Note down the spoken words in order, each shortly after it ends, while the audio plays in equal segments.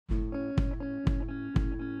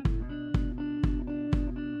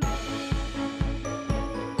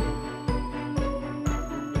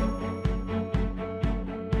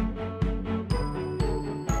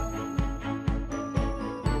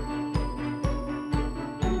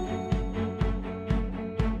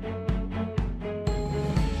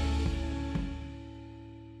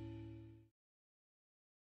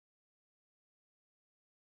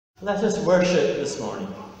Let us worship this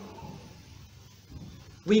morning.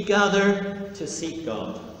 We gather to seek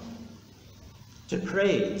God, to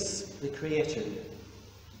praise the Creator,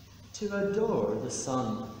 to adore the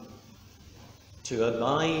Son, to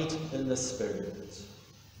abide in the Spirit,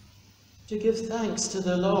 to give thanks to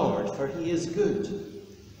the Lord, for he is good.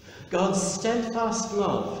 God's steadfast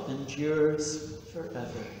love endures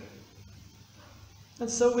forever. And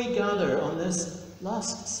so we gather on this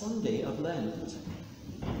last Sunday of Lent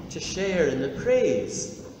to share in the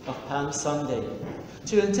praise of Palm Sunday,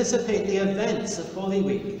 to anticipate the events of Holy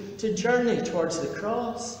Week, to journey towards the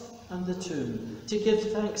cross and the tomb, to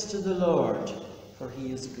give thanks to the Lord, for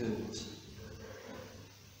he is good.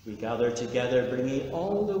 We gather together bringing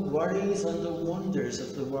all the worries and the wonders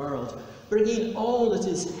of the world, bringing all that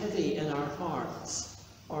is heavy in our hearts,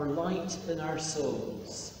 or light in our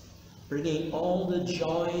souls, bringing all the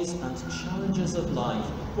joys and challenges of life,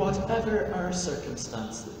 whatever our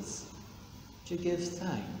circumstances, to give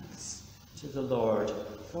thanks to the Lord,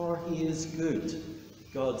 for he is good.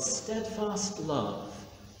 God's steadfast love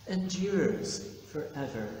endures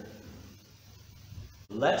forever.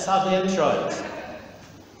 Let's have the introit.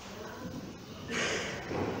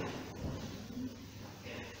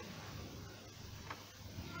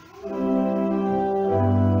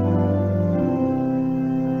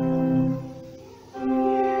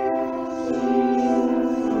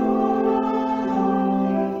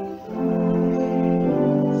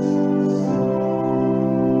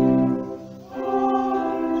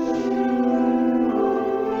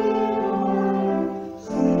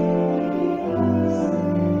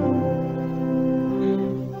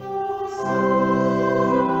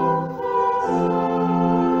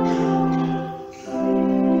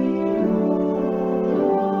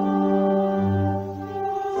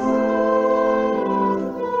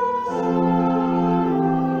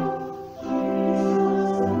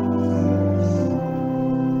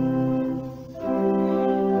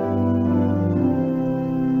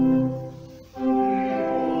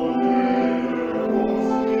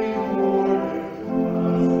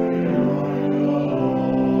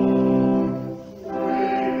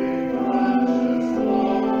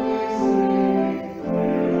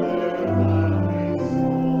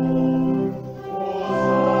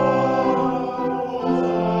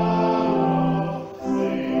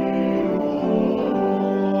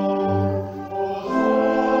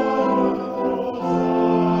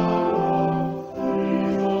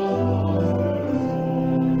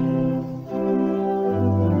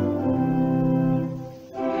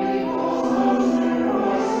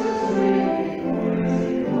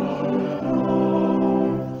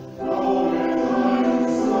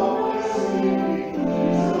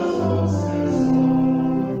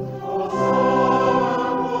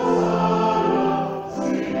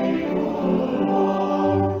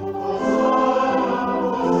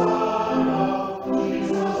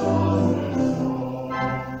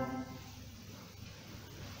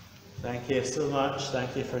 So much.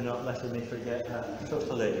 Thank you for not letting me forget that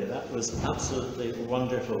totally. That was absolutely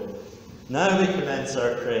wonderful. Now we commence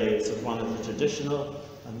our praise with one of the traditional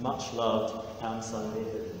and much loved Palm Sunday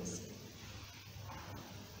hymns.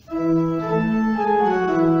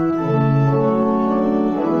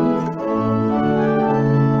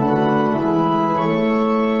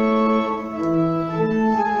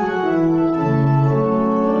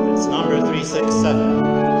 It's number 367.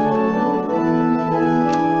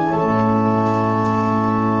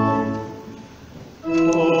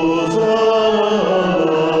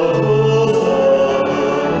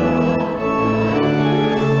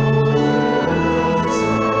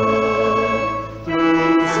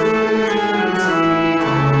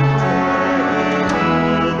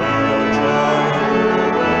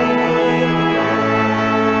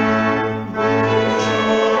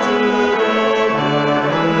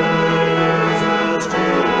 Just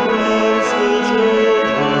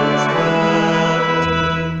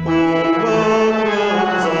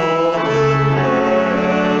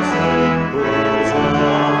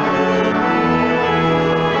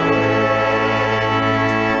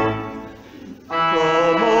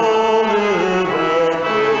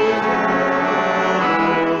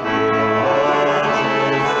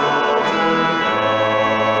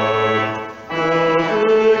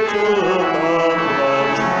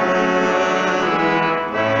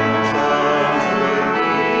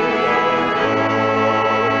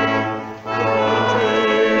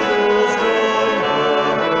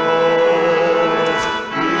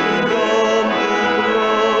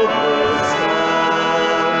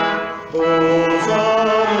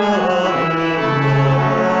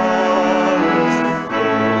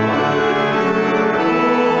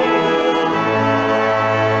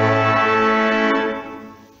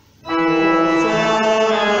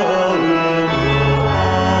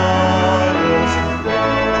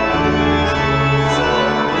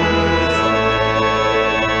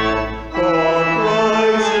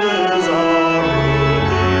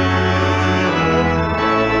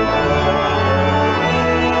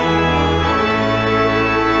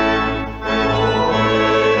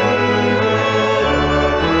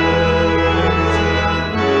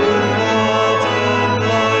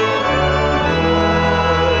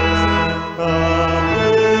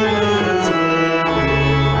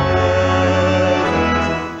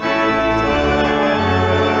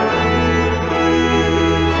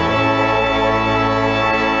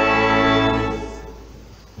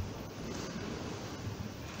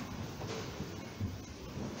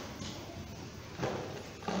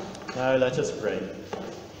Now let us pray.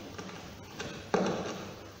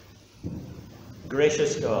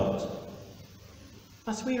 Gracious God,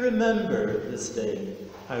 as we remember this day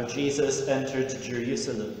how Jesus entered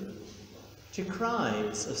Jerusalem to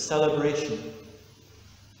cries of celebration,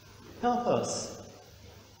 help us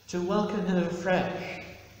to welcome him afresh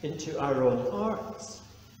into our own hearts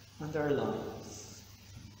and our lives.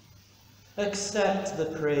 Accept the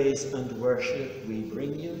praise and worship we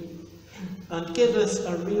bring you, and give us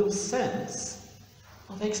a real sense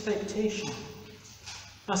of expectation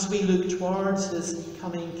as we look towards his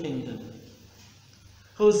coming kingdom.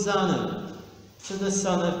 Hosanna to the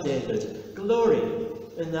Son of David, glory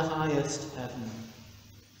in the highest heaven.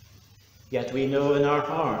 Yet we know in our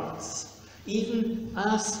hearts, even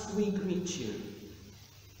as we greet you,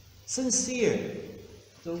 sincere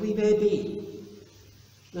though we may be,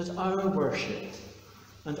 that our worship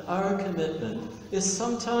and our commitment is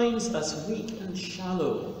sometimes as weak and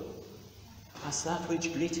shallow as that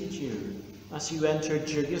which greeted you as you entered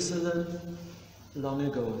Jerusalem long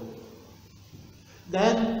ago.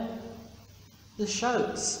 Then the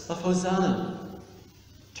shouts of Hosanna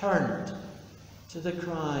turned to the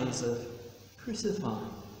cries of crucify.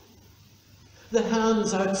 The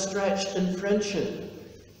hands outstretched in friendship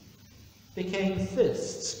became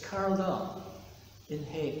fists curled up in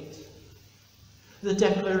hate. The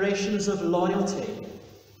declarations of loyalty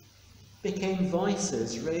became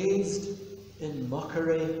voices raised in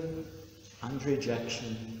mockery and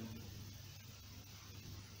rejection.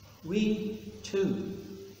 We too,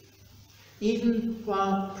 even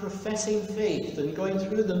while professing faith and going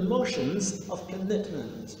through the motions of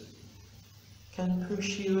commitment, can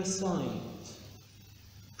push you aside,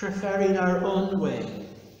 preferring our own way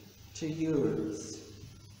to yours.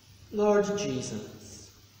 Lord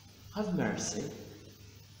Jesus, have mercy.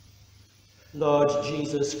 Lord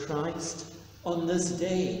Jesus Christ, on this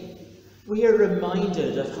day, we are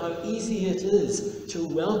reminded of how easy it is to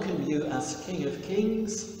welcome you as King of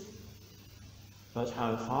Kings, but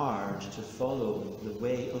how hard to follow the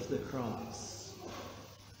way of the cross.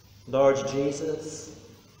 Lord Jesus,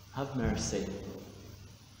 have mercy.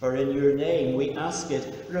 For in your name we ask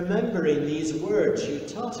it, remembering these words you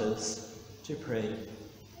taught us to pray.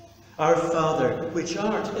 Our Father, which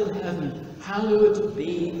art in heaven, hallowed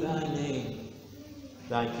be thy name.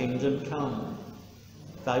 Thy kingdom come.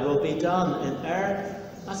 Thy will be done in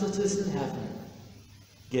earth as it is in heaven.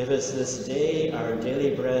 Give us this day our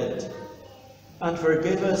daily bread, and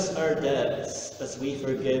forgive us our debts as we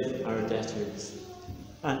forgive our debtors.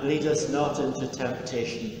 And lead us not into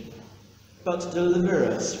temptation, but deliver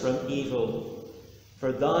us from evil.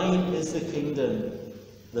 For thine is the kingdom,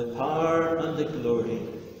 the power and the glory,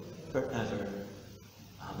 forever.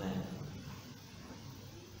 Amen.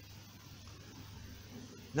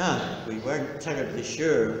 Now, we weren't terribly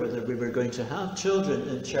sure whether we were going to have children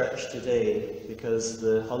in church today because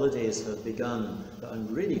the holidays have begun, but I'm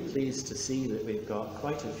really pleased to see that we've got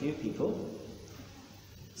quite a few people.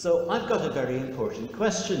 So I've got a very important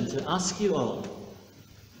question to ask you all.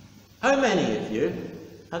 How many of you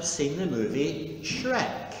have seen the movie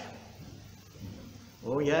Shrek?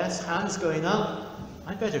 Oh yes, hands going up.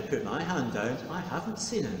 I better put my hand down. I haven't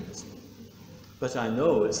seen it. But I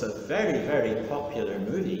know it's a very, very popular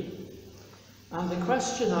movie. And the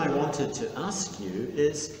question I wanted to ask you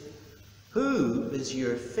is, who is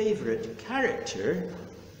your favourite character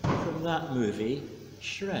from that movie,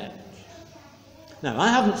 Shrek? Now, I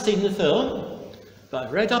haven't seen the film, but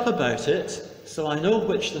I've read up about it, so I know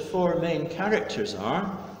which the four main characters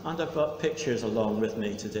are, and I've got pictures along with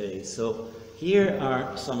me today. So here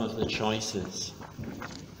are some of the choices.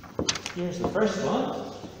 Here's the first one.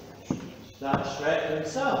 That's Shrek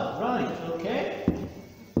himself. Right, okay.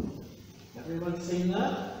 Everyone seen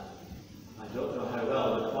that? I don't know how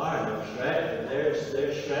well the choir knows Shrek, but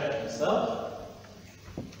there's Shrek himself.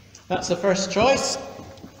 That's the first choice.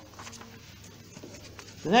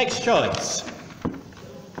 The next choice.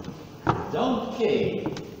 Donkey.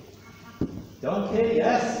 Donkey,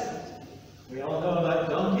 yes. We all know about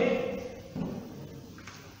Donkey.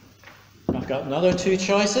 I've got another two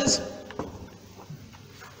choices.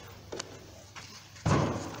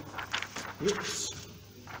 Oops.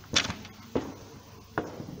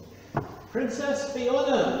 Princess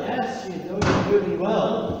Fiona. Yes, you know her really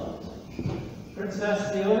well.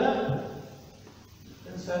 Princess Fiona.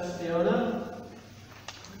 Princess Fiona.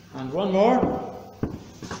 And one more.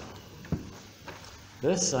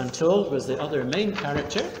 This, I'm told, was the other main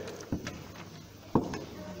character.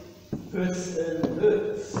 Puss in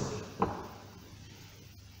Boots.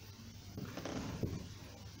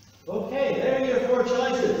 Okay, there are your four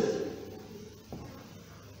choices.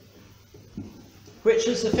 Which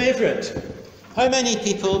is the favourite? How many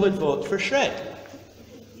people would vote for Shrek?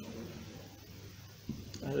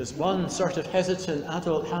 There's one sort of hesitant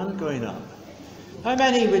adult hand going up. How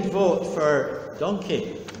many would vote for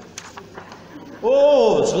Donkey?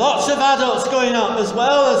 Oh, there's lots of adults going up as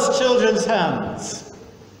well as children's hands.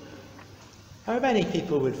 How many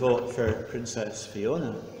people would vote for Princess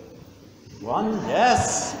Fiona? One,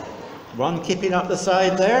 yes. One keeping up the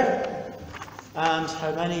side there. And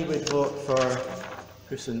how many would vote for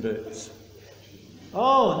Puss in Boots?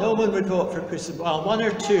 Oh, no one would vote for Puss in Boots. Well, one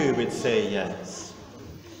or two would say yes.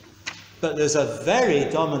 But there's a very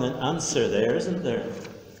dominant answer there, isn't there?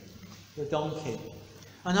 The donkey.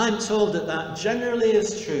 And I'm told that that generally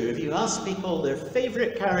is true. If you ask people their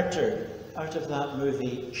favourite character out of that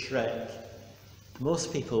movie, Shrek,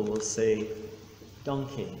 most people will say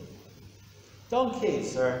donkey.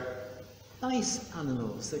 Donkeys are nice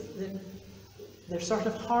animals. They're sort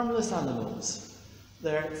of harmless animals.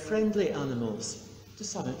 They're friendly animals to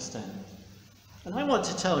some extent. And I want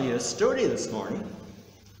to tell you a story this morning.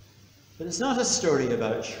 But it's not a story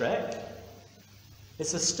about Shrek.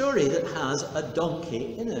 It's a story that has a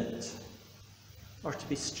donkey in it. Or to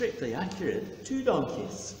be strictly accurate, two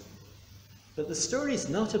donkeys. But the story's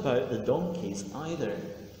not about the donkeys either.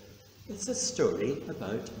 It's a story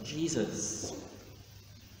about Jesus.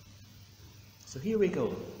 So here we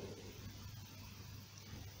go.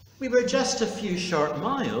 We were just a few short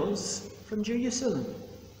miles from Jerusalem.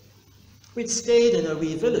 We'd stayed in a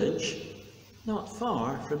wee village not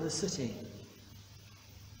far from the city.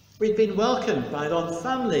 We'd been welcomed by one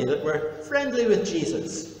family that were friendly with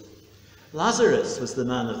Jesus. Lazarus was the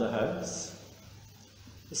man of the house.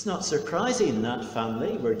 It's not surprising that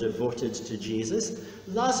family were devoted to Jesus.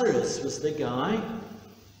 Lazarus was the guy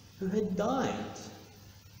who had died,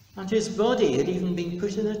 and whose body had even been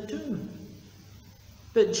put in a tomb.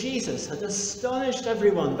 But Jesus had astonished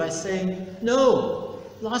everyone by saying, no,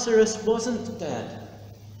 Lazarus wasn't dead.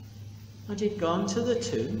 And he'd gone to the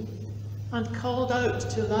tomb and called out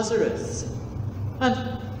to Lazarus. And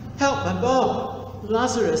help my Bob!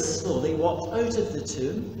 Lazarus slowly walked out of the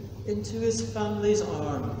tomb into his family's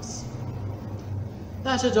arms.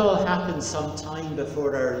 That had all happened some time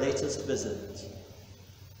before our latest visit.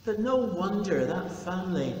 But no wonder that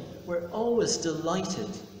family were always delighted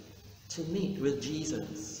to meet with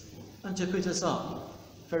Jesus and to put us up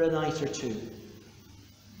for a night or two.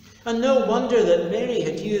 And no wonder that Mary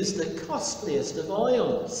had used the costliest of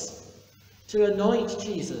oils to anoint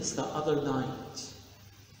Jesus that other night.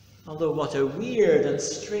 Although what a weird and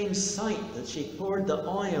strange sight that she poured the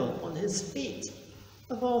oil on his feet,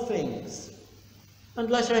 of all things,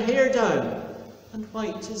 and let her hair down and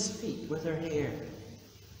wiped his feet with her hair.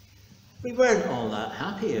 We weren't all that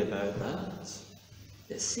happy about that.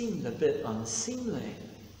 It seemed a bit unseemly.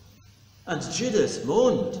 And Judas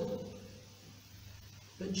moaned.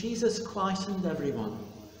 But Jesus quietened everyone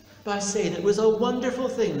by saying it was a wonderful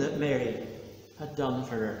thing that Mary had done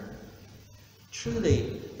for her.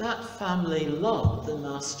 Truly, that family loved the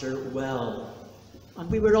Master well, and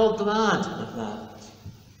we were all glad of that.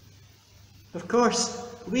 Of course,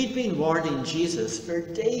 we'd been warning Jesus for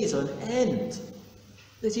days on end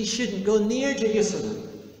that he shouldn't go near Jerusalem.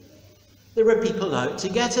 There were people out to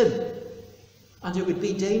get him, and it would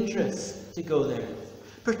be dangerous to go there,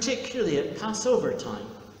 particularly at Passover time,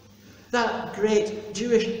 that great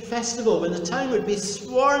Jewish festival when the town would be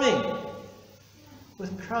swarming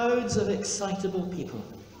with crowds of excitable people.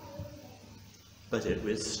 But it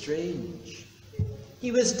was strange.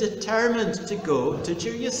 He was determined to go to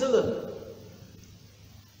Jerusalem.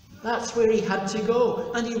 That's where he had to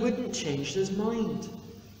go, and he wouldn't change his mind,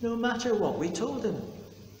 no matter what we told him.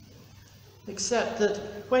 Except that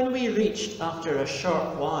when we reached, after a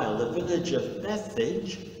short while, the village of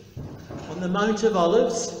Bethphage, on the Mount of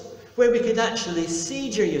Olives, where we could actually see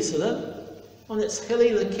Jerusalem on its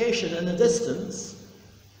hilly location in the distance,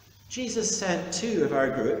 Jesus sent two of our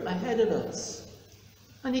group ahead of us,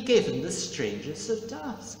 and he gave them the strangest of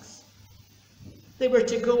tasks. They were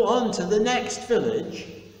to go on to the next village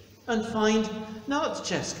and find not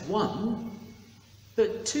just one,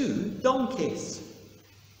 but two donkeys,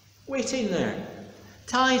 waiting there,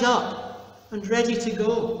 tied up and ready to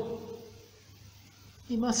go.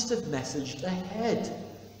 He must have messaged ahead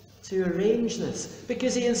to arrange this,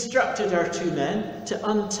 because he instructed our two men to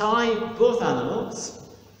untie both animals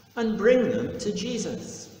and bring them to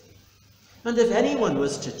Jesus. And if anyone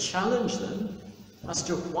was to challenge them as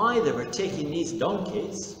to why they were taking these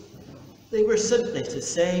donkeys, they were simply to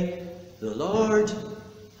say, "The Lord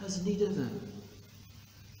has need of them,"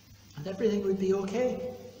 and everything would be okay.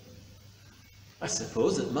 I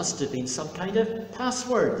suppose it must have been some kind of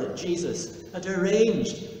password that Jesus had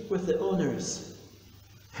arranged with the owners.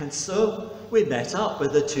 And so we met up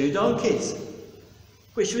with the 2 donkeys,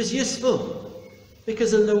 which was useful,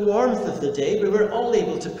 because in the warmth of the day we were all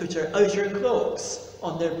able to put our outer cloaks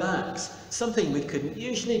on their backs, something we couldn't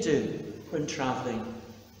usually do when travelling.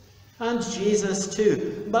 And Jesus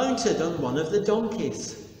too, mounted on one of the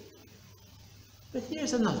donkeys. But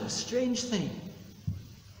here's another strange thing.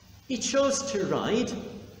 He chose to ride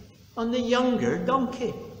on the younger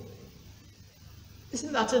donkey.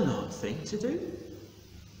 Isn't that an odd thing to do?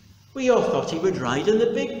 We all thought he would ride on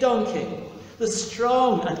the big donkey, the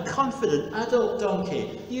strong and confident adult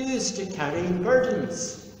donkey used to carrying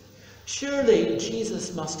burdens. Surely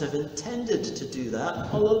Jesus must have intended to do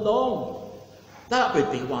that all along. That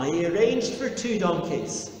would be why he arranged for 2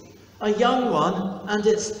 donkeys, a young one and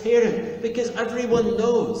its parent, because everyone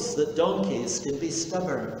knows that donkeys can be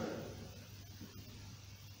stubborn.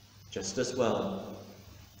 Just as well,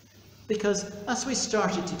 because as we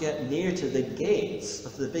started to get near to the gates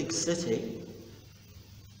of the big city,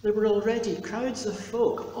 there were already crowds of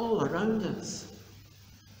folk all around us,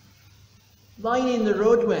 lining the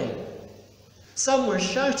roadway. Some were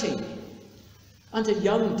shouting, and a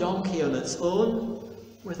young donkey on its own,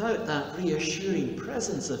 without that reassuring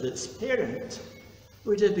presence of its parent,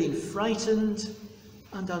 would have been frightened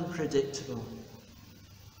and unpredictable.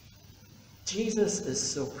 Jesus is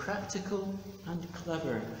so practical and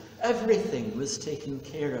clever. Everything was taken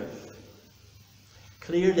care of.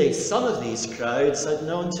 Clearly, some of these crowds had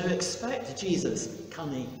known to expect Jesus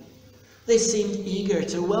coming. They seemed eager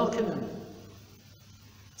to welcome him.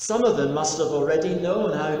 Some of them must have already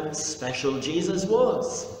known how special Jesus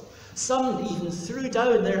was. Some even threw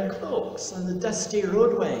down their cloaks on the dusty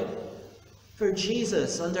roadway for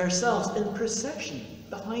Jesus and ourselves in procession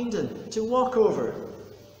behind him to walk over.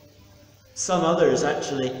 Some others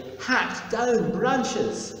actually hacked down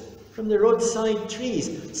branches from the roadside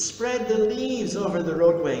trees, spread the leaves over the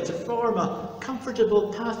roadway to form a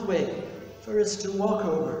comfortable pathway for us to walk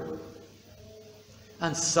over.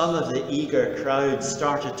 And some of the eager crowd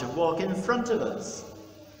started to walk in front of us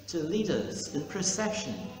to lead us in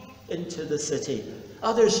procession into the city.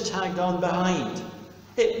 Others tagged on behind.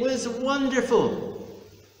 It was wonderful.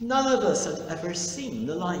 None of us had ever seen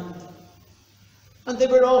the like. And they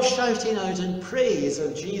were all shouting out in praise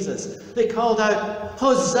of Jesus. They called out,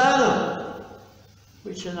 Hosanna,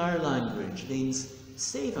 which in our language means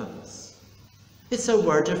save us. It's a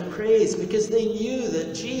word of praise because they knew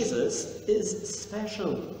that Jesus is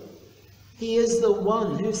special. He is the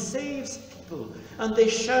one who saves people. And they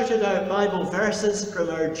shouted out Bible verses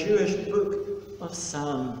from our Jewish book of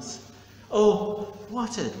Psalms. Oh,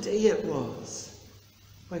 what a day it was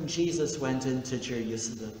when Jesus went into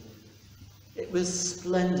Jerusalem. It was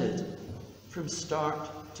splendid from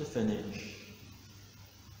start to finish.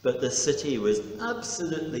 But the city was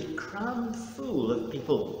absolutely crammed full of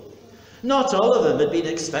people. Not all of them had been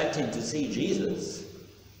expecting to see Jesus.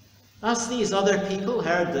 As these other people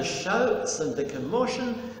heard the shouts and the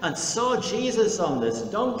commotion and saw Jesus on this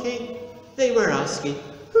donkey, they were asking,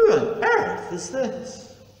 who on earth is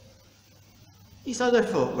this? These other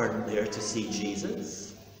folk weren't there to see Jesus.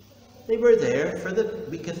 They were there for the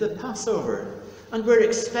week of the Passover and were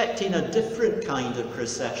expecting a different kind of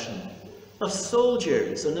procession of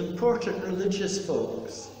soldiers and important religious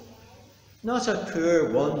folks. Not a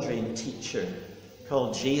poor wandering teacher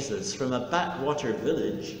called Jesus from a backwater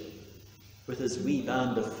village with his wee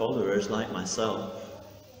band of followers like myself.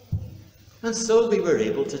 And so we were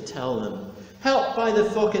able to tell them, helped by the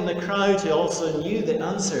folk in the crowd who also knew the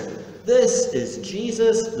answer, this is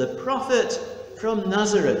Jesus the prophet from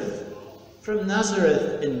Nazareth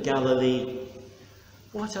in Galilee.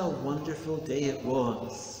 What a wonderful day it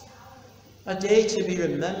was. A day to be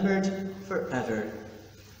remembered forever.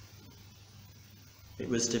 It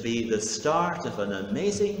was to be the start of an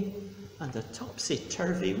amazing and a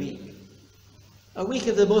topsy-turvy week. A week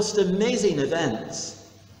of the most amazing events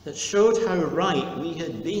that showed how right we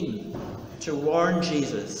had been to warn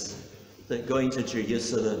Jesus that going to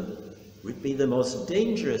Jerusalem would be the most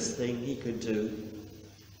dangerous thing he could do.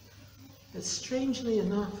 But strangely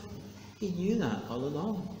enough, he knew that all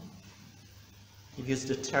along. He was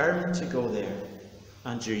determined to go there,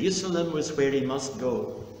 and Jerusalem was where he must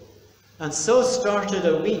go. And so started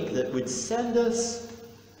a week that would send us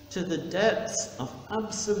to the depths of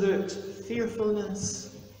absolute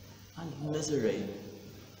fearfulness and misery,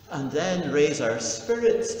 and then raise our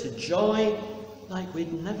spirits to joy like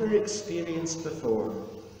we'd never experienced before.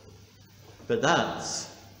 But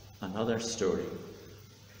that's another story.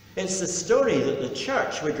 It's the story that the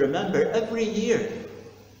church would remember every year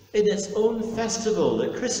in its own festival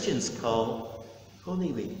that Christians call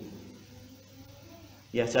Holy Week.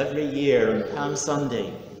 Yet every year on Palm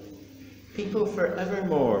Sunday, people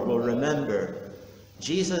forevermore will remember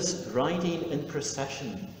Jesus riding in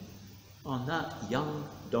procession on that young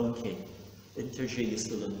donkey into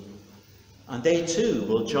Jerusalem. And they too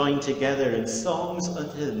will join together in songs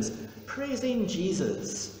and hymns, praising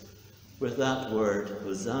Jesus with that word,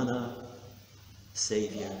 Hosanna,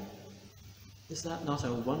 Saviour. Is that not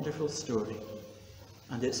a wonderful story?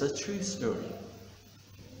 And it's a true story.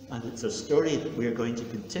 And it's a story that we're going to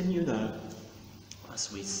continue now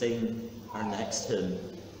as we sing our next hymn.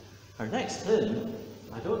 Our next hymn,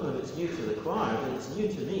 I don't know if it's new to the choir, but it's new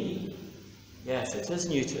to me. Yes, it is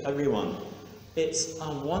new to everyone. It's a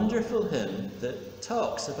wonderful hymn that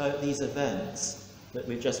talks about these events that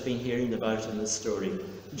we've just been hearing about in the story.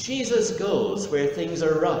 Jesus goes where things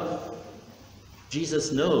are rough.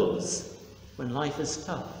 Jesus knows when life is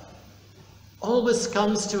tough. Always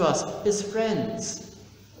comes to us, his friends,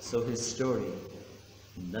 so his story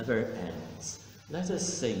never ends. Let us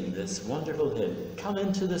sing this wonderful hymn, Come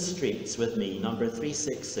Into the Streets with Me, number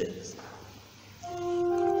 366.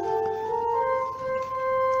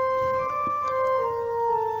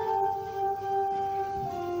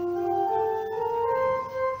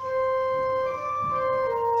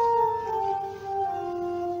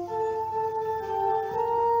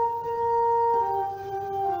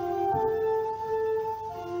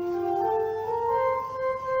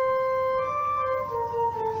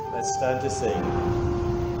 Let's stand to sing.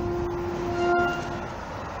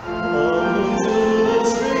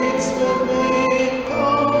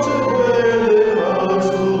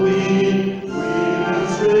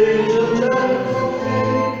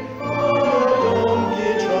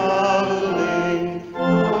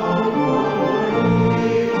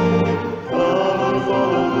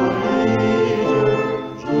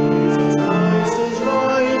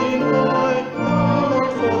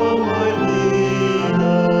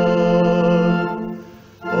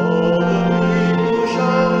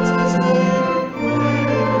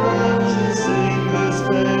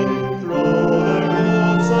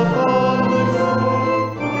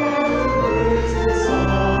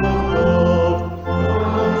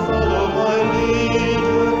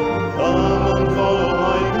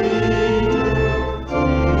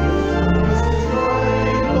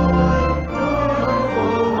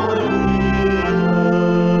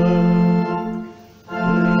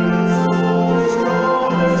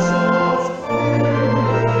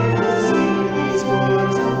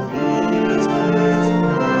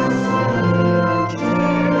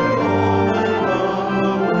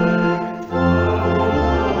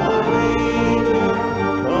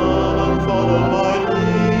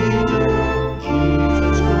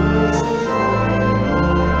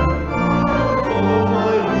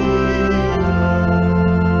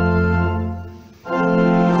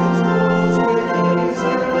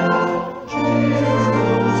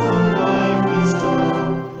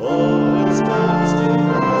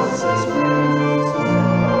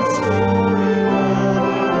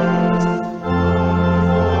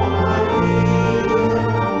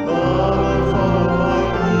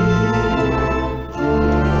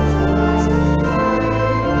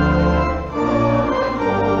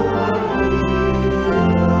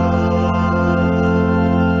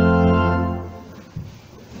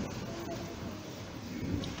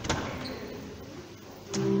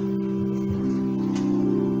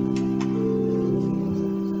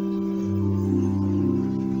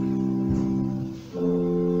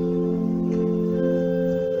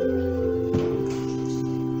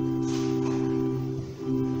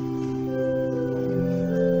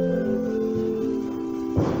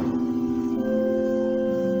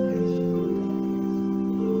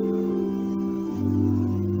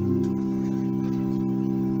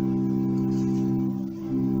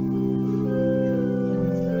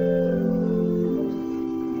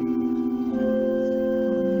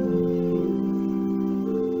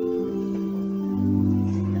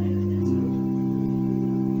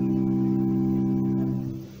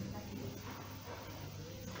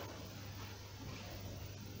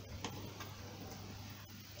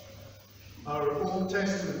 Our Old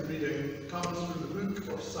Testament reading comes from the book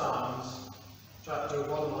of Psalms, chapter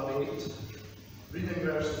 118, reading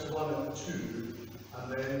verses 1 and 2,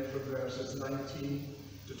 and then from verses 19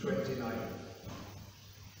 to 29.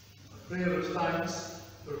 A prayer of thanks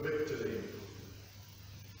for victory.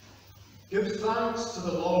 Give thanks to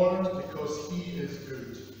the Lord because he is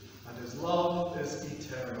good, and his love is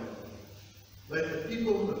eternal. Let the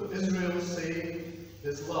people of Israel say,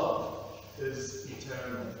 his love is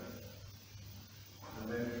eternal.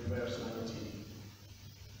 And then from verse 19.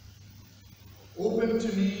 Open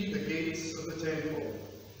to me the gates of the temple.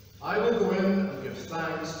 I will go in and give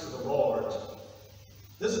thanks to the Lord.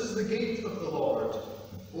 This is the gate of the Lord.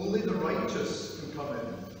 Only the righteous can come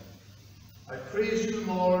in. I praise you,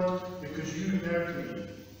 Lord, because you heard me,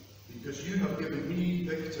 because you have given me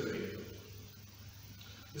victory.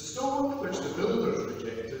 The stone which the builders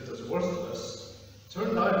rejected as worthless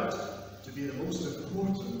turned out to be the most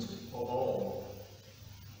important of all.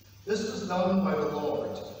 This was done by the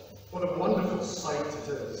Lord. What a wonderful sight it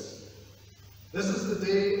is. This is the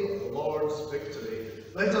day of the Lord's victory.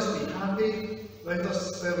 Let us be happy, let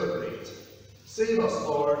us celebrate. Save us,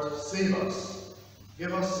 Lord, save us.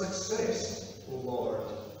 Give us success, O Lord.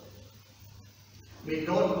 May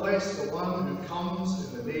God bless the one who comes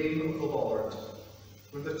in the name of the Lord.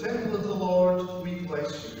 From the temple of the Lord we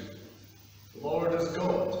bless you. The Lord is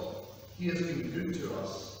God. He has been good to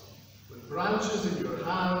us. With branches in your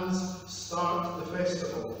hands, start the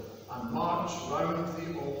festival and march round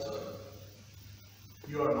the altar.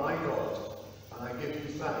 You are my God, and I give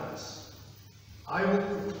you thanks. I will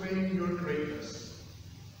proclaim your greatness.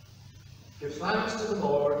 Give thanks to the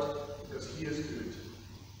Lord, because he is good,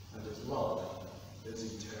 and his love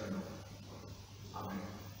is eternal. Amen.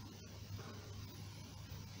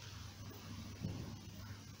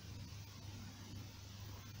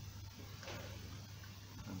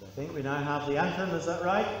 And I think we now have the anthem, is that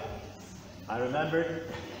right? I remembered.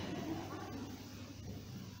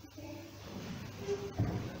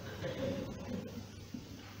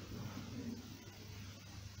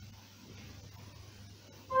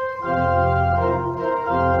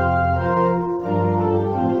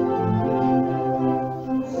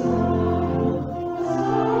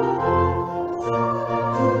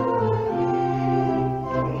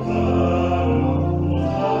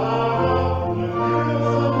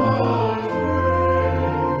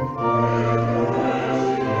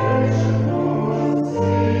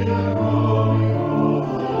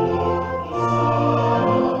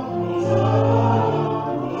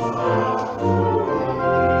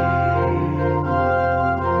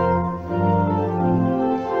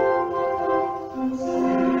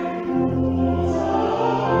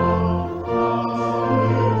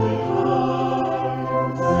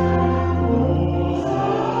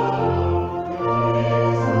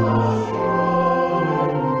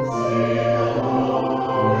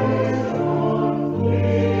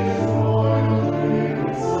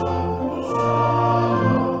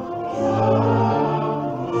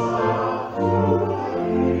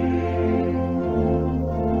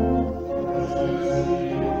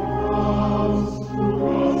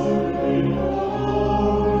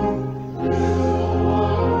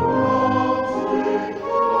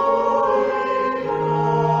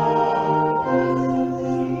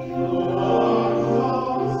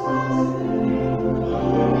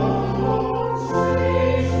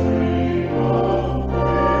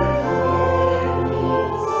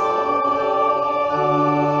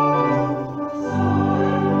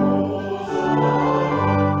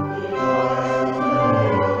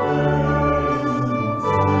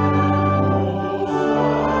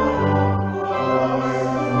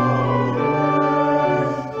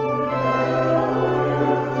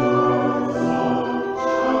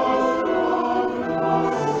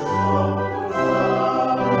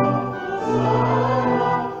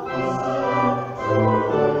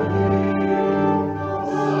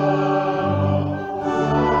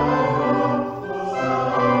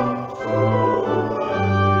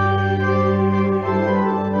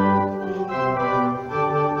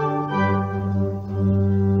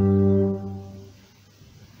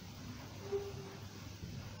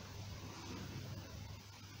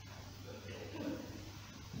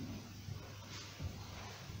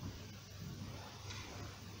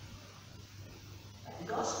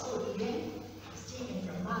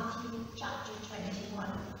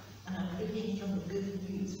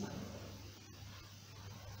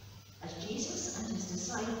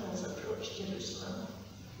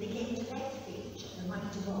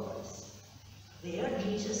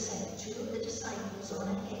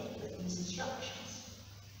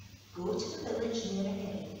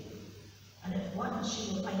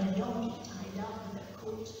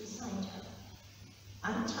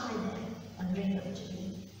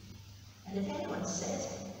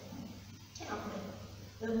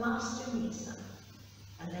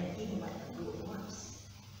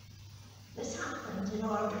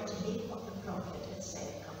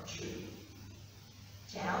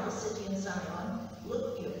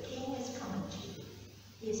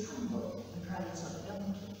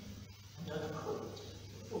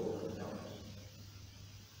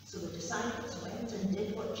 So the disciples went and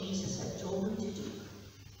did what Jesus had told them to do.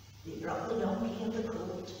 They brought the donkey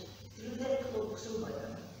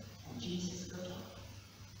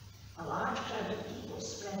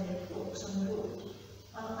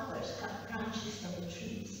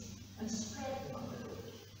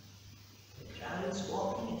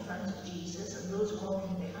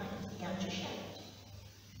to shout,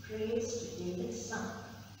 "Praise to David's son.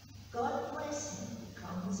 God bless him who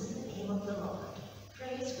comes in the name of the Lord.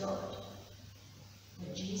 Praise God."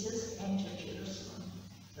 When Jesus entered Jerusalem,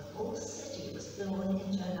 the whole city was thrown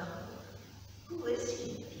into an uproar. "Who is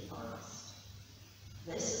he?" people asked.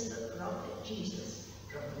 "This is the prophet Jesus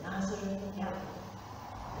from Nazareth of Galilee,"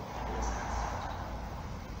 the priests answered.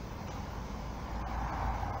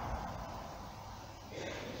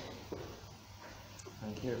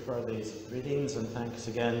 Thank you for these readings, and thanks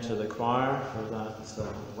again to the choir for that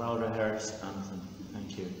well-rehearsed anthem.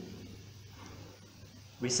 Thank you.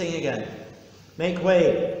 We sing again. Make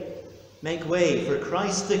way, for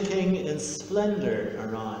Christ the King in splendour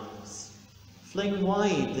arrives. Fling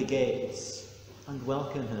wide the gates and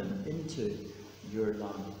welcome him into your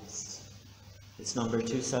lives. It's number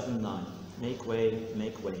 279. Make way,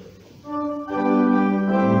 make way.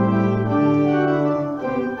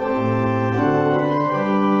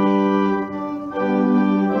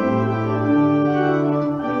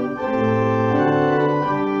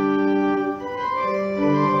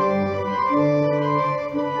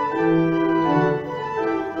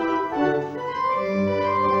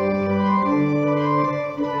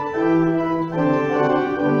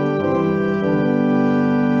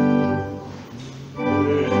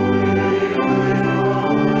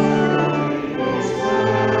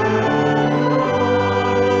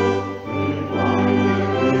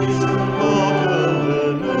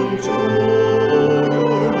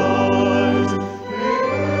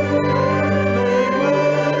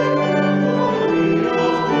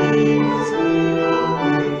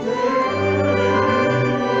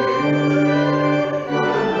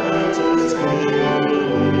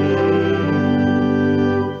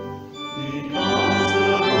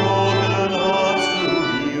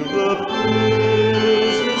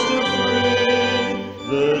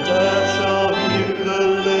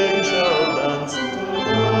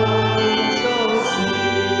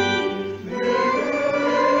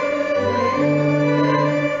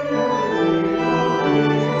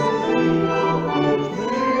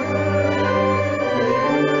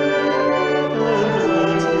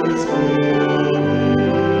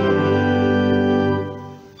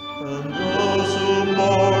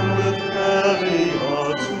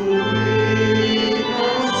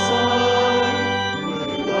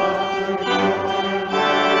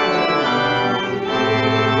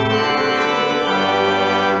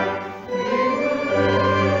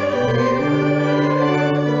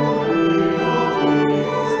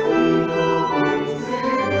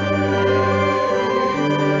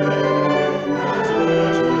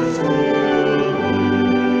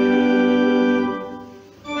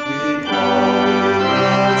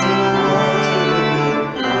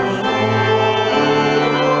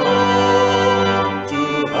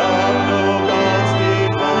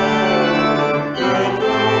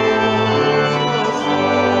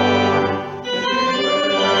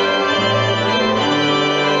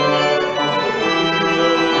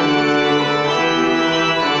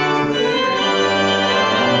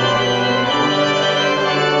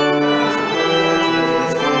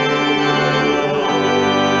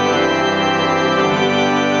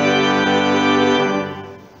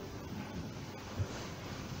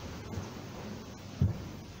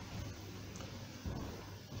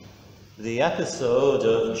 The episode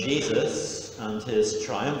of Jesus and his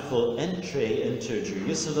triumphal entry into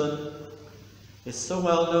Jerusalem is so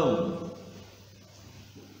well known,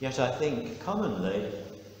 yet I think commonly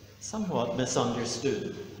somewhat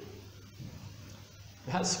misunderstood.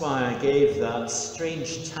 That's why I gave that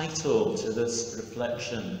strange title to this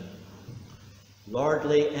reflection: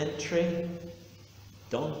 Lordly Entry,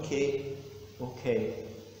 Donkey, OK.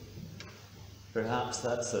 Perhaps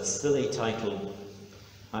that's a silly title.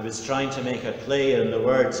 I was trying to make a play on the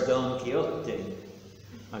words Don Quixote.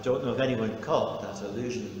 I don't know if anyone caught that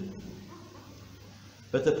allusion.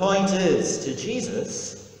 But the point is, to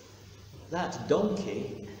Jesus, that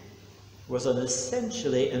donkey was an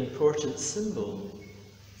essentially important symbol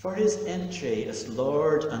for his entry as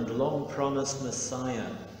Lord and long-promised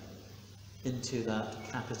Messiah into that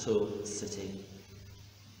capital city.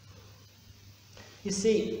 You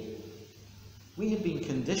see, we have been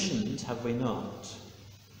conditioned, have we not,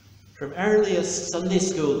 from earliest Sunday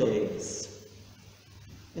school days,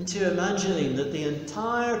 into imagining that the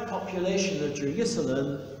entire population of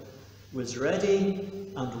Jerusalem was ready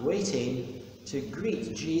and waiting to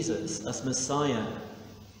greet Jesus as Messiah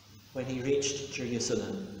when he reached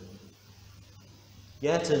Jerusalem.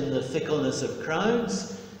 Yet in the fickleness of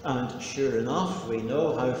crowds, and sure enough we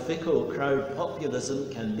know how fickle crowd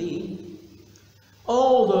populism can be,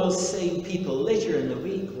 all those same people later in the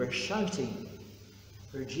week were shouting,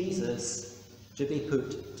 for Jesus to be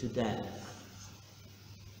put to death.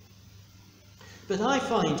 But I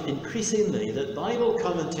find increasingly that Bible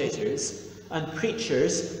commentators and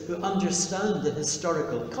preachers who understand the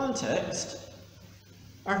historical context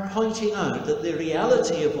are pointing out that the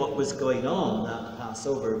reality of what was going on that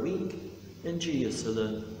Passover week in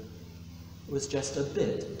Jerusalem was just a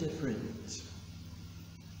bit different.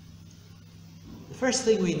 The first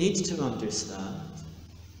thing we need to understand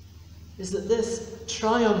is that this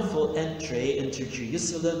triumphal entry into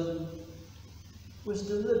Jerusalem was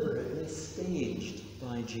deliberately staged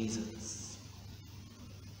by Jesus.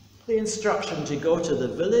 The instruction to go to the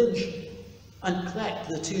village and collect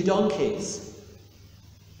the 2 donkeys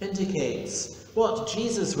indicates what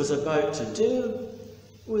Jesus was about to do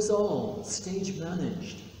was all stage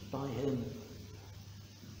managed by him.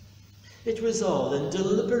 It was all in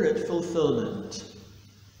deliberate fulfillment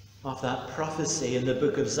of that prophecy in the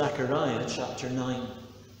book of Zechariah, chapter 9.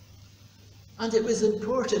 And it was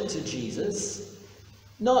important to Jesus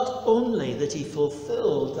not only that he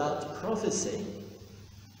fulfilled that prophecy,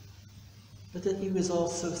 but that he was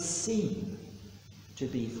also seen to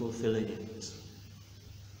be fulfilling it.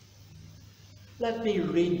 Let me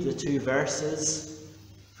read the 2 verses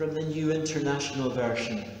from the New International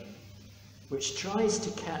Version, which tries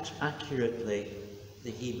to catch accurately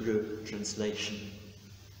the Hebrew translation.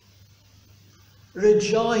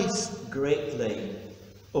 Rejoice greatly,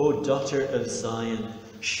 O daughter of Zion.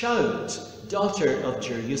 Shout, daughter of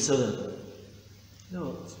Jerusalem.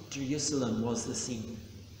 Note, Jerusalem was the scene.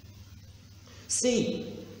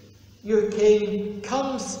 See, your king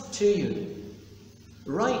comes to you,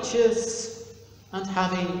 righteous and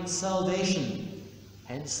having salvation,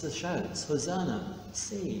 hence the shouts, Hosanna,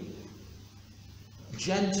 save.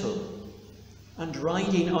 Gentle and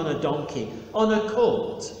riding on a donkey, on a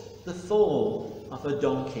colt, the foal of a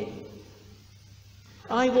donkey.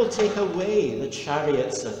 I will take away the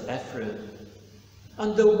chariots of Ephraim,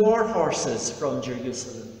 and the war horses from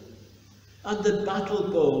Jerusalem, and the battle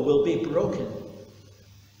bow will be broken.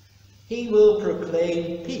 He will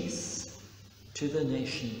proclaim peace to the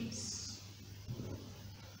nations.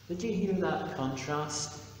 Did you hear that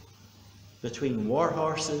contrast between war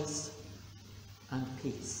horses and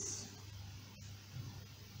peace?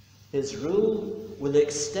 His rule will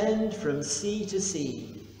extend from sea to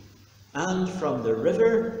sea, and from the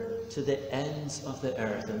river to the ends of the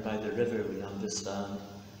earth. And by the river we understand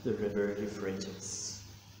the river Euphrates.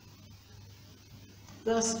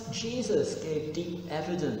 Thus Jesus gave deep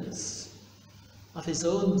evidence of his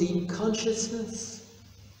own deep consciousness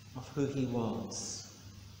of who he was.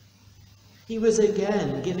 He was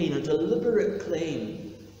again giving a deliberate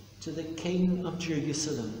claim to the King of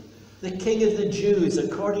Jerusalem, the King of the Jews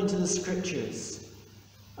according to the Scriptures,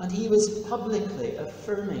 and he was publicly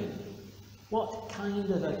affirming what kind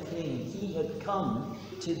of a king he had come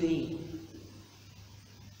to be.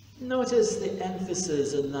 Notice the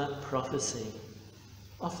emphasis in that prophecy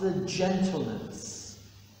of the gentleness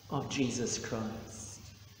of Jesus Christ.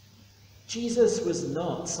 Jesus was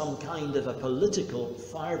not some kind of a political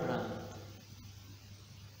firebrand.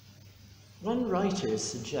 One writer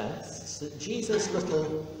suggests that Jesus'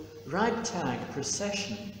 little ragtag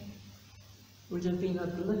procession would have been a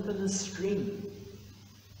blip in the screen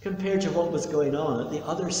compared to what was going on at the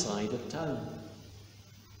other side of town.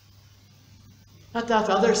 At that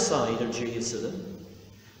other side of Jerusalem,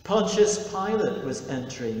 Pontius Pilate was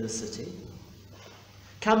entering the city,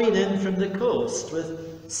 coming in from the coast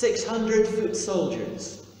with 600 foot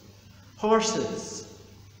soldiers, horses,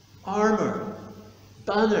 armour,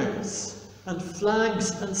 banners, and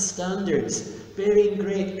flags and standards bearing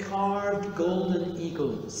great carved golden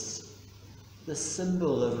eagles, the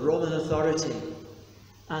symbol of Roman authority,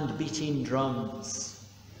 and beating drums.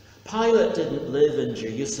 Pilate didn't live in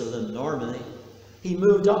Jerusalem normally. He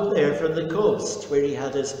moved up there from the coast, where he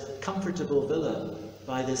had his comfortable villa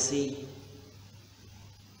by the sea.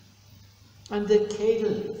 And the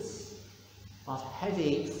cadence of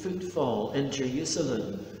heavy footfall in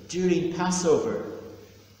Jerusalem during Passover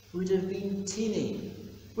would have been teeming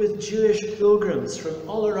with Jewish pilgrims from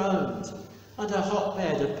all around and a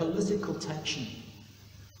hotbed of political tension.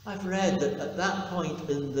 I've read that at that point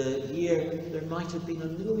in the year there might have been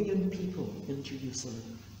 1 million people in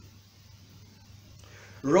Jerusalem.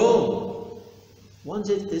 Rome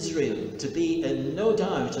wanted Israel to be in no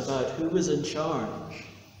doubt about who was in charge.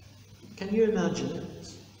 Can you imagine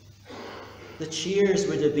it? The cheers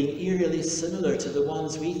would have been eerily similar to the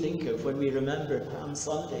ones we think of when we remember Palm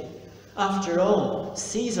Sunday. After all,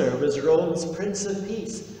 Caesar was Rome's Prince of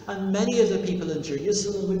Peace, and many of the people in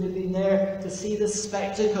Jerusalem would have been there to see the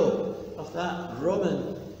spectacle of that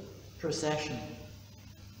Roman procession.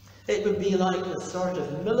 It would be like the sort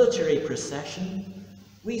of military procession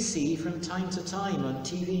we see from time to time on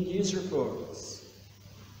TV news reports.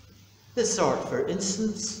 The sort, for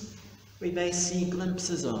instance, we may see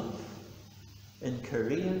glimpses of in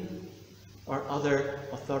Korea or other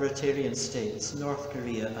authoritarian states, North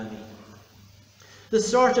Korea, I mean. The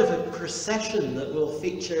sort of a procession that will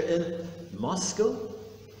feature in Moscow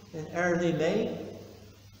in early May.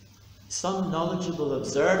 Some knowledgeable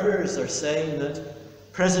observers are saying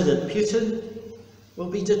that President Putin will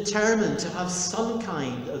be determined to have some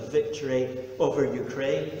kind of victory over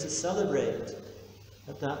Ukraine to celebrate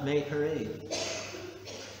at that May parade.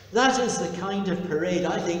 That is the kind of parade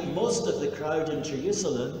I think most of the crowd in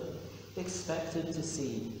Jerusalem expected to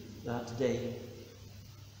see that day.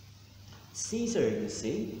 Caesar, you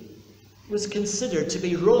see, was considered to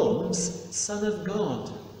be Rome's son of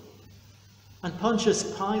God, and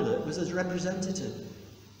Pontius Pilate was his representative.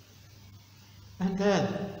 And then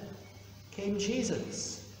came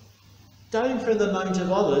Jesus, down from the Mount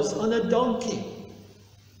of Olives on a donkey,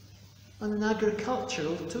 on an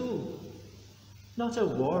agricultural tool, not a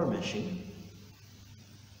war machine.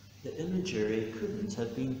 The imagery couldn't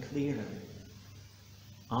have been clearer.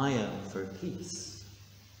 I am for peace.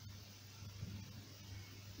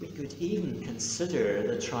 We could even consider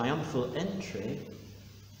the triumphal entry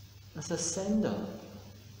as a send-up,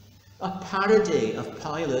 a parody of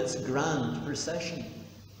Pilate's grand procession,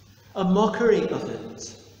 a mockery of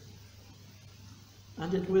it.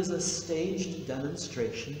 And it was a staged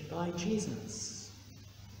demonstration by Jesus.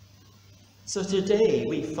 So today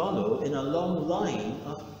we follow in a long line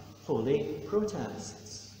of holy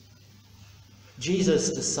protests. Jesus'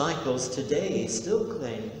 disciples today still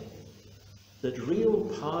claim that real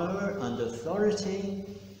power and authority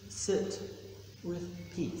sit with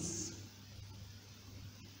peace.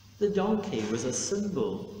 The donkey was a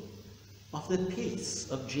symbol of the peace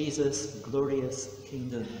of Jesus' glorious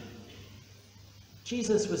kingdom.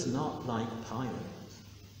 Jesus was not like Pilate.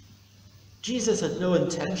 Jesus had no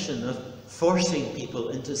intention of forcing people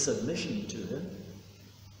into submission to him.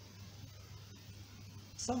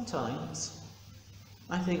 Sometimes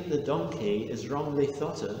I think the donkey is wrongly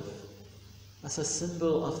thought of as a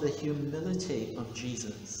symbol of the humility of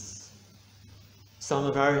Jesus. Some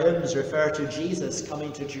of our hymns refer to Jesus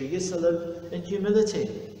coming to Jerusalem in humility.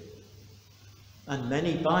 And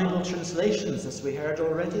many Bible translations, as we heard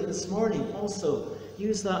already this morning, also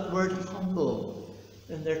use that word humble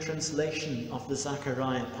in their translation of the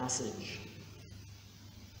Zechariah passage.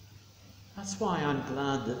 That's why I'm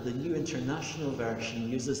glad that the New International Version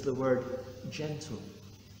uses the word gentle,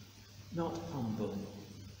 not humble.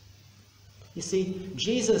 You see,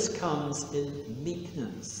 Jesus comes in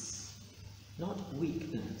meekness, not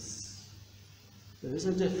weakness. There is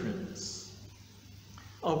a difference.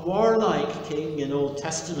 A warlike king in Old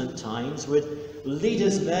Testament times would lead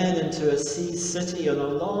his men into a sea city on a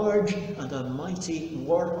large and a mighty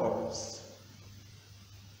war horse.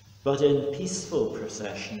 But in peaceful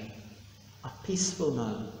procession, a peaceful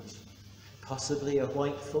mount, possibly a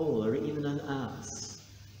white foal or even an ass,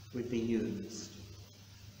 would be used.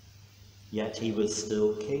 Yet he was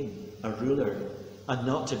still king, a ruler, and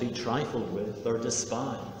not to be trifled with or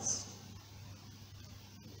despised.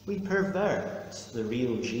 We pervert the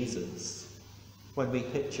real Jesus when we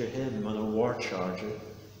picture him on a war charger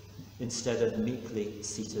instead of meekly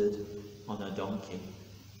seated on a donkey.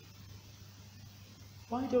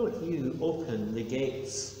 Why don't you open the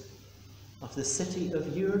gates of the city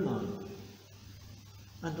of your life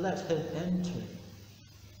and let him enter,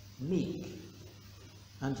 meek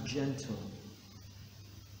and gentle?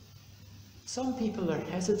 Some people are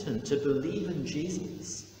hesitant to believe in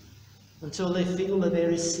Jesus until they feel that they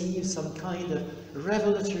receive some kind of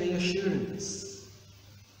revelatory assurance.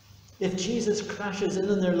 If Jesus crashes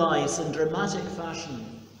in their lives in dramatic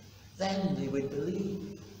fashion, then they would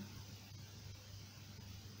believe.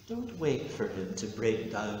 Don't wait for him to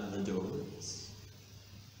break down the doors.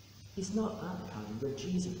 He's not that kind of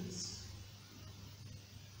Jesus.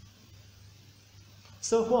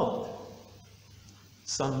 So what?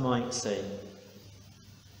 Some might say.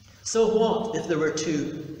 So what if there were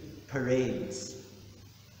two parades?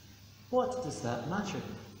 What does that matter?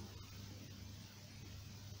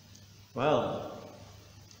 Well,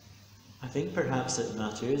 I think perhaps it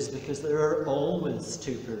matters because there are always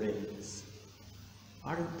two parades,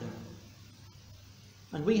 aren't there?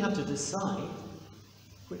 And we have to decide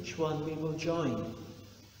which one we will join.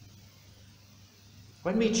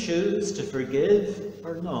 When we choose to forgive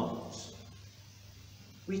or not,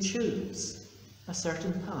 we choose a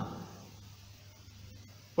certain path.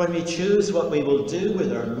 When we choose what we will do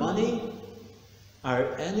with our money,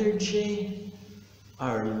 our energy,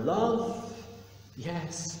 our love,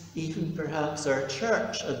 yes, even perhaps our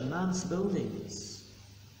church and man's buildings.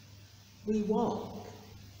 We walk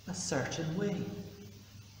a certain way.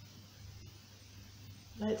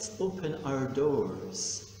 Let's open our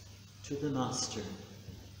doors to the Master,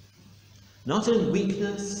 not in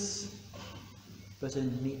weakness, but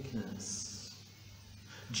in meekness.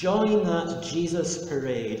 Join that Jesus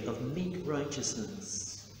parade of meek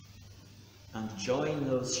righteousness, and join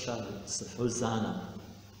those shouts of Hosanna,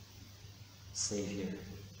 Saviour.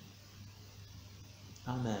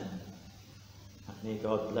 Amen. And may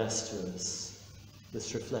God bless to us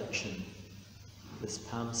this reflection, this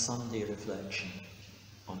Palm Sunday reflection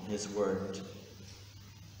on his word.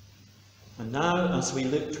 And now, as we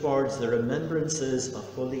look towards the remembrances of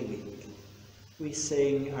Holy Week, we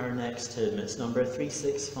sing our next hymn. It's number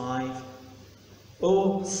 365.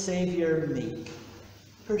 O Saviour meek,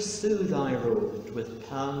 pursue thy road with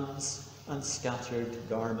palms and scattered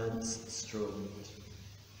garments strowed.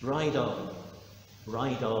 Ride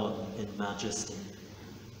on in majesty.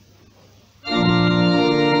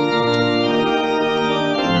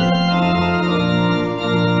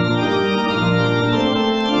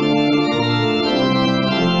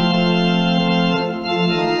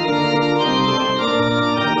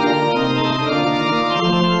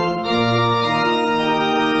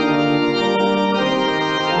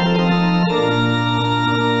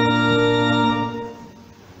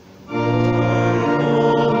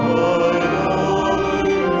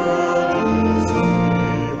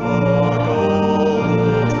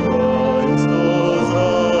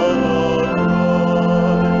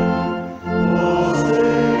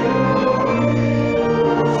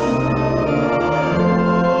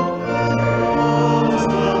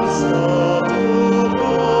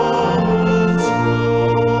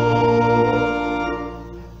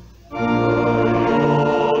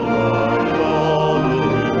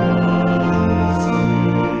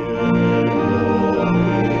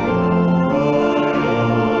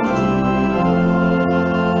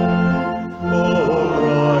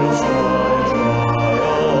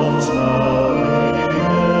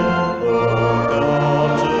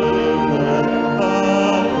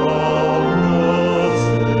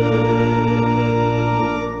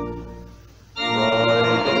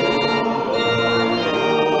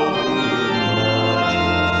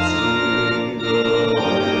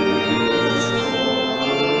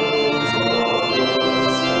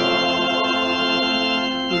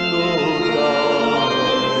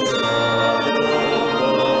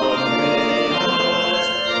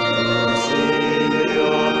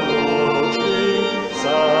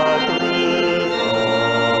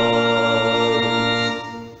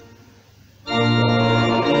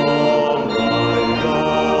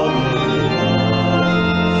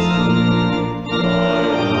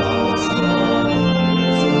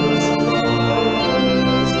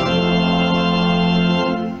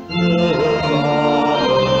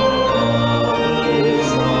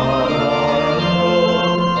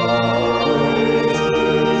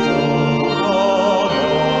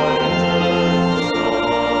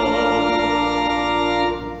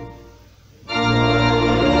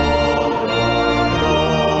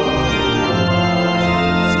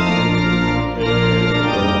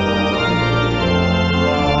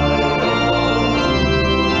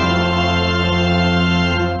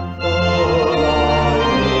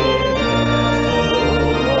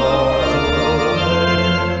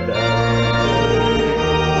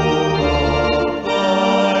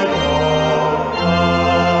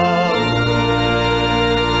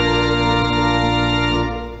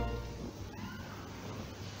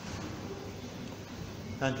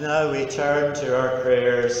 And now we turn to our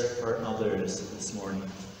prayers for others this morning.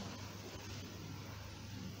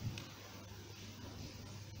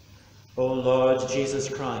 O Lord Jesus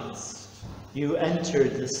Christ, you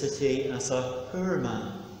entered the city as a poor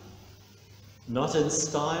man, not in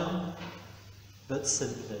style, but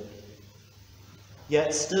simply.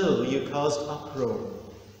 Yet still you caused uproar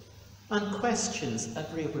and questions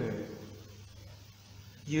everywhere.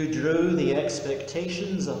 You drew the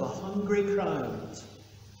expectations of a hungry crowd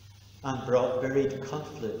and brought buried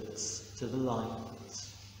conflicts to the light.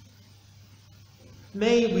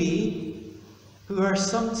 May we, who are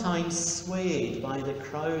sometimes swayed by the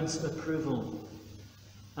crowd's approval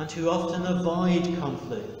and who often avoid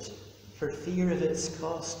conflict for fear of its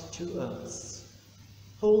cost to us,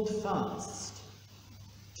 hold fast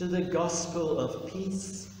to the gospel of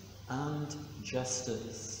peace and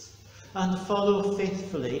justice and follow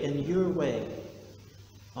faithfully in your way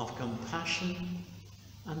of compassion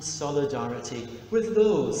and solidarity with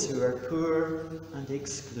those who are poor and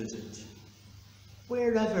excluded,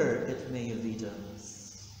 wherever it may lead us.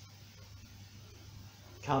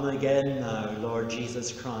 Come again now, Lord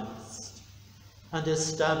Jesus Christ, and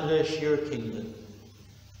establish your kingdom.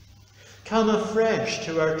 Come afresh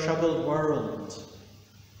to our troubled world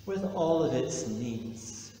with all of its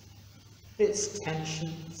needs, its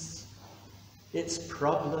tensions, its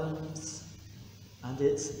problems, and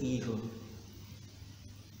its evil.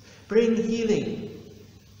 Bring healing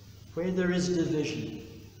where there is division,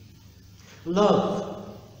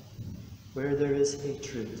 love where there is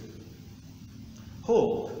hatred,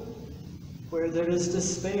 hope where there is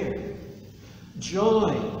despair,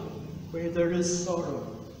 joy where there is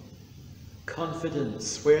sorrow,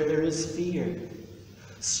 confidence where there is fear,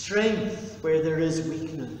 strength where there is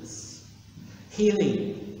weakness,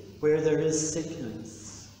 healing where there is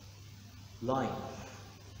sickness, life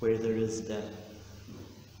where there is death.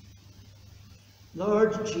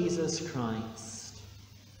 Lord Jesus Christ,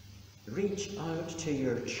 reach out to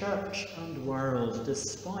your church and world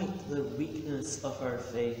despite the weakness of our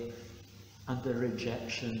faith and the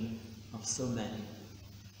rejection of so many.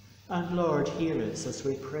 And Lord, hear us as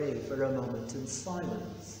we pray for a moment in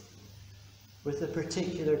silence with the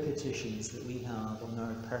particular petitions that we have on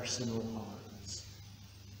our personal hearts.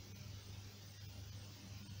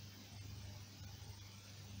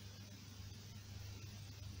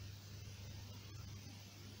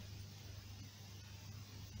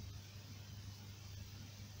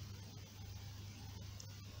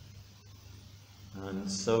 And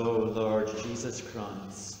so, Lord Jesus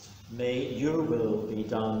Christ, may your will be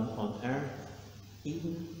done on earth,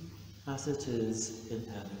 even as it is in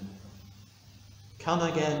heaven. Come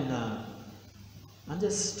again now, and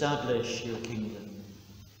establish your kingdom,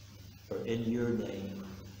 for in your name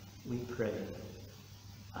we pray.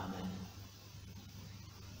 Amen.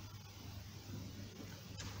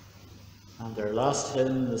 And our last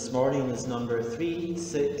hymn this morning is number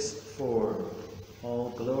 364. All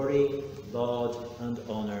glory, laud, and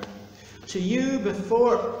honour. To you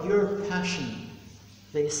before your passion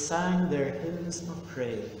they sang their hymns of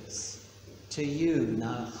praise. To you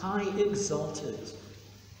now high exalted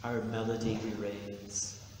our melody we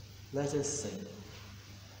raise. Let us sing.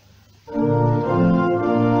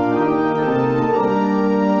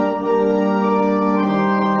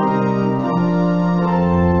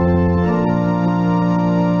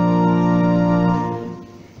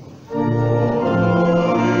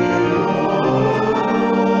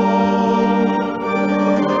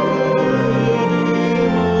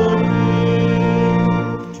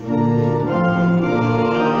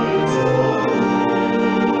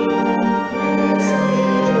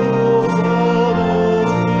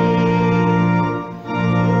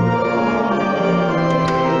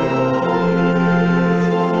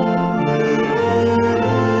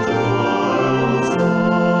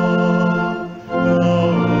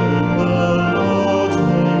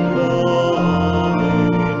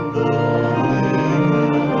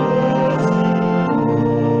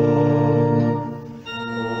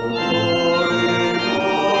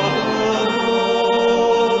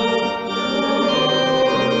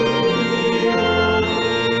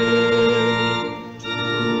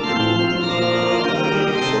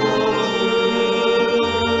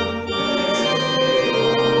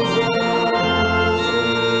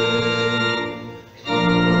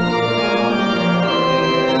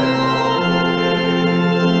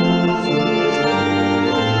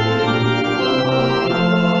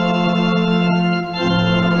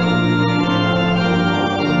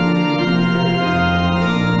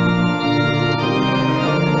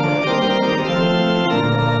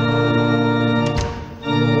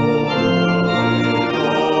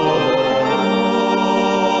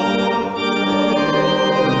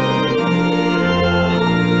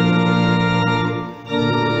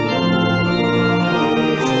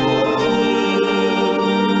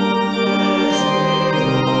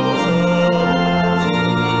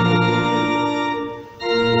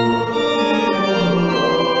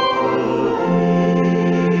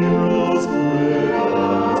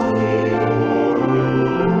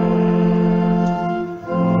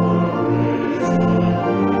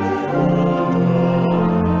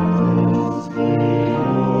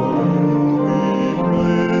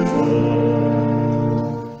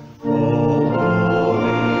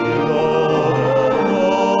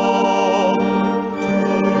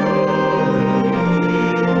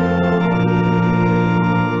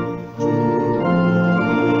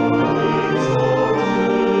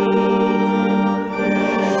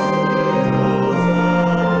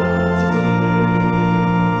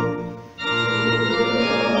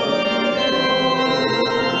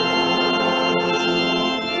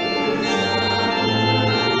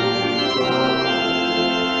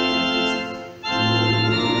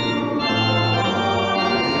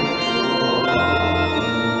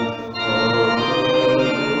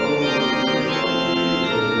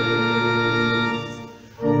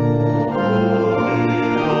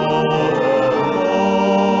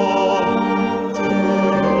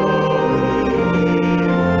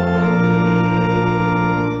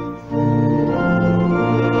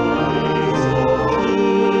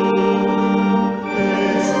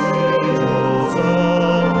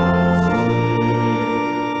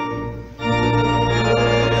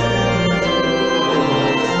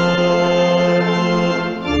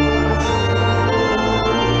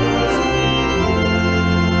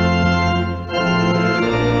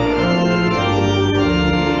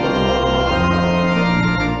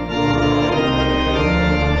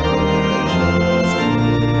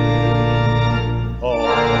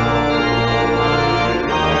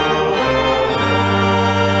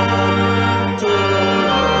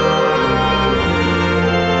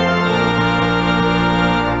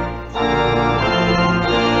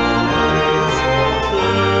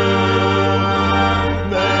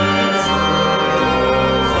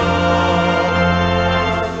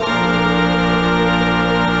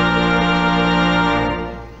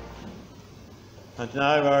 And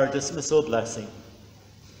now our dismissal blessing.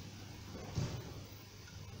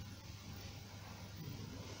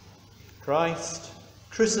 Christ,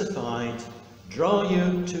 crucified, draw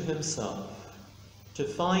you to himself, to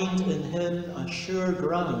find in him a sure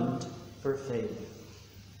ground for faith,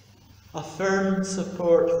 a firm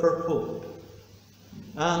support for hope,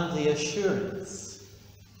 and the assurance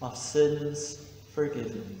of sins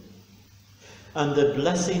forgiven. And the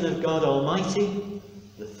blessing of God Almighty,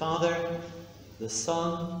 the Father, the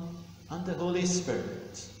Son, and the Holy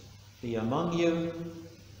Spirit be among you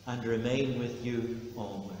and remain with you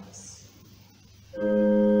always.